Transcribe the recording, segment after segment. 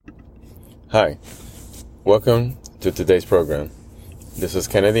Hi, welcome to today's program. This is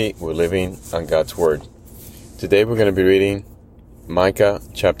Kennedy. We're living on God's Word. Today we're going to be reading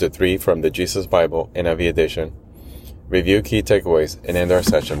Micha Chapter 3 from the Jesus Bible NIV edition, review key takeaways, and end our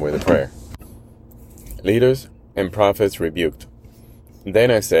session with a prayer. Leaders and prophets rebuked.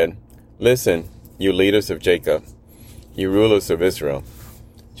 Then I said, "Listen, you leaders of Jacob, you rulers of Israel.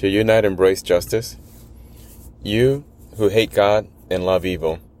 Should you not embrace justice? You who hate God and love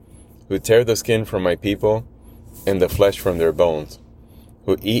evil, who tear the skin from my people and the flesh from their bones,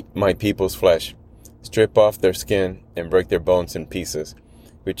 who eat my people's flesh, strip off their skin and break their bones in pieces,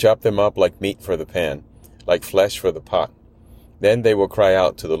 who chop them up like meat for the pan, like flesh for the pot. Then they will cry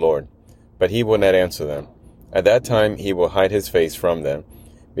out to the Lord, but he will not answer them. At that time he will hide his face from them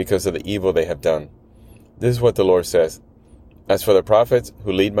because of the evil they have done. This is what the Lord says. As for the prophets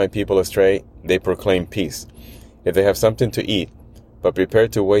who lead my people astray, they proclaim peace, if they have something to eat, but prepare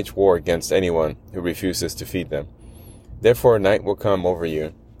to wage war against anyone who refuses to feed them. Therefore night will come over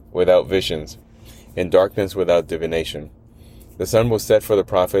you without visions, and darkness without divination. The sun will set for the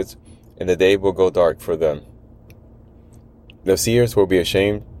prophets, and the day will go dark for them. The seers will be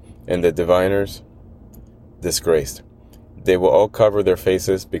ashamed, and the diviners disgraced. They will all cover their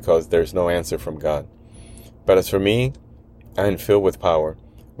faces because there is no answer from God. But as for me, I am filled with power,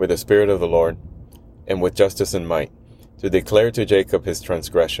 with the Spirit of the Lord, and with justice and might, to declare to Jacob his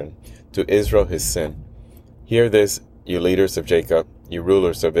transgression, to Israel his sin. Hear this, you leaders of Jacob, you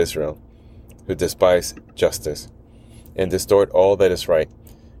rulers of Israel, who despise justice, and distort all that is right,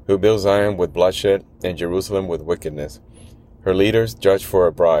 who build Zion with bloodshed, and Jerusalem with wickedness. Her leaders judge for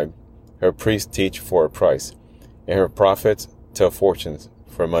a bribe, her priests teach for a price, and her prophets tell fortunes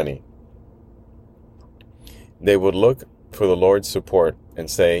for money. They would look for the Lord's support and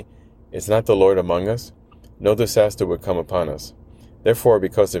say, "Is not the Lord among us?" No disaster will come upon us. Therefore,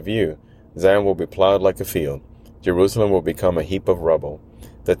 because of you, Zion will be plowed like a field. Jerusalem will become a heap of rubble.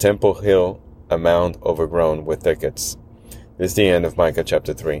 The temple hill a mound overgrown with thickets. This is the end of Micha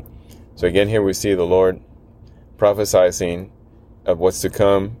Chapter 3. So again, here we see the Lord prophesying of what's to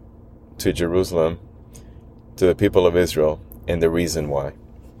come to Jerusalem, to the people of Israel, and the reason why.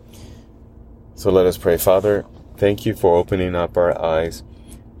 So let us pray. Father, thank you for opening up our eyes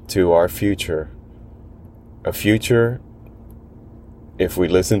to our future. A future if we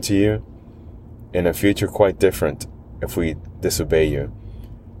listen to you, and a future quite different if we disobey you.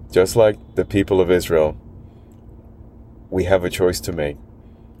 Just like the people of Israel, we have a choice to make.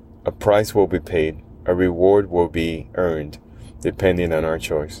 A price will be paid, a reward will be earned, depending on our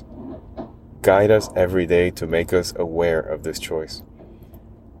choice. Guide us every day to make us aware of this choice.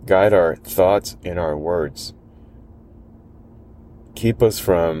 Guide our thoughts and our words. Keep us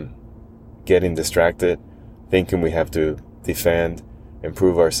from getting distracted, thinking we have to defend and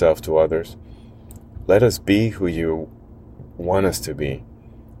prove ourselves to others. Let us be who you want us to be,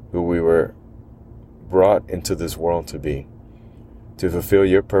 who we were brought into this world to be, to fulfill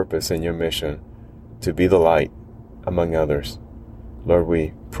your purpose and your mission, to be the light among others. Lord,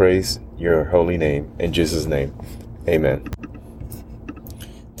 we praise your holy name. In Jesus' name, amen.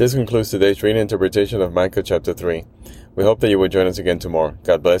 This concludes today's reading interpretation of Micha Chapter 3. We hope that you will join us again tomorrow.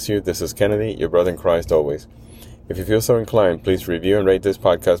 God bless you. This is Kennedy, your brother in Christ always. If you feel so inclined, please review and rate this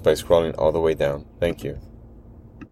podcast by scrolling all the way down. Thank you.